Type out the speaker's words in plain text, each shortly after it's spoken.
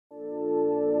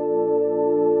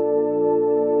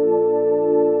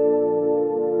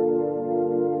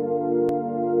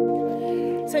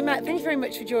Matt, thank you very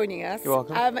much for joining us. You're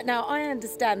welcome. Now, I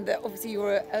understand that obviously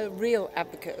you're a real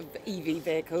advocate of EV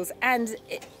vehicles, and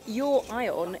your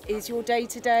iOn is your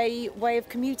day-to-day way of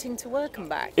commuting to work and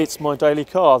back. It's my daily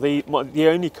car. The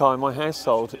only car in my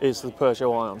household is the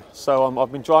Peugeot iOn. So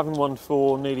I've been driving one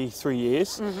for nearly 3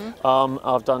 years.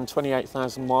 I've done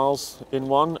 28,000 miles in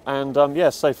one, and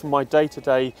so for my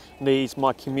day-to-day needs,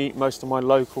 my commute, most of my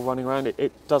local running around,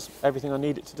 it does everything I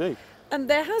need it to do. And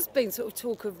there has been sort of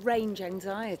talk of range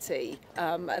anxiety,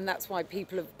 and that's why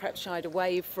people have perhaps shied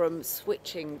away from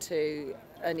switching to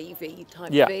an EV type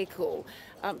vehicle.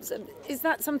 So is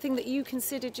that something that you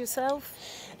considered yourself?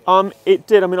 It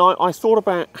did. I mean, I thought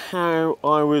about how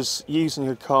I was using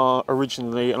a car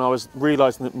originally, and I was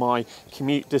realising that my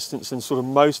commute distance and sort of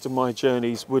most of my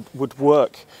journeys would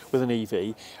work with an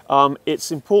EV. It's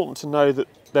important to know that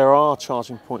there are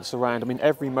charging points around. I mean,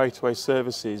 every motorway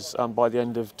services by the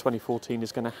end of 2014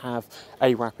 is going to have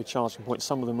a rapid charging point.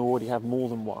 Some of them already have more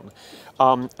than one,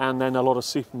 and then a lot of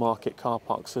supermarket car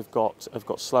parks have got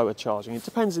slower charging. It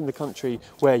depends in the country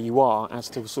where you are as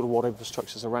to sort of what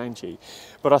infrastructure's around you.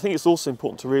 But I think it's also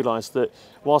important to realise that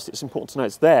whilst it's important to know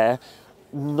it's there,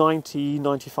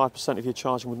 90–95% of your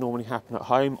charging would normally happen at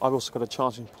home. I've also got a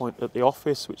charging point at the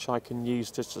office which I can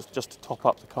use just to top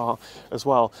up the car as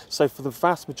well. So for the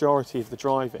vast majority of the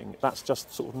driving, that's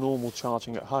just sort of normal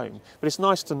charging at home. But it's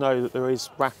nice to know that there is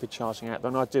rapid charging out there,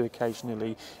 and I do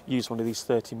occasionally use one of these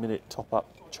 30-minute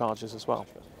top-up chargers as well.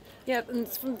 Yeah, and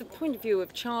from the point of view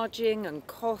of charging and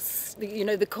costs,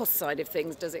 the cost side of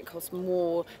things, does it cost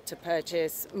more to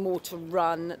purchase, more to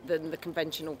run than the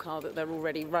conventional car that they're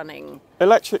already running?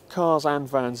 Electric cars and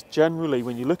vans, generally,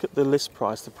 when you look at the list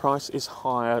price, the price is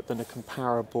higher than a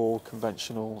comparable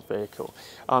conventional vehicle.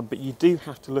 But you do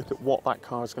have to look at what that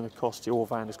car is going to cost you, or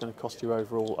van is going to cost you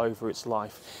overall over its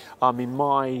life. I mean,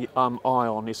 my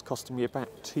iOn is costing me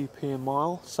about 2p a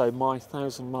mile, so my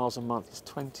 1,000 miles a month is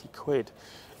 20 quid.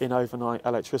 In overnight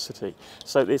electricity.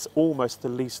 So it's almost the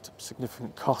least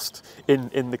significant cost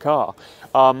in the car.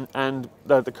 And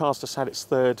the car's just had its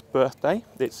 3rd birthday,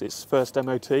 it's its first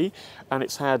MOT, and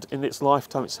it's had, in its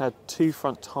lifetime, it's had 2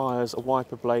 front tyres, a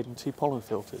wiper blade and 2 pollen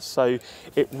filters. So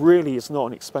it really is not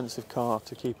an expensive car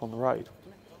to keep on the road.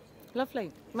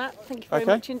 Lovely. Matt, thank you very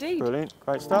much indeed. Brilliant,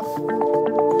 great stuff.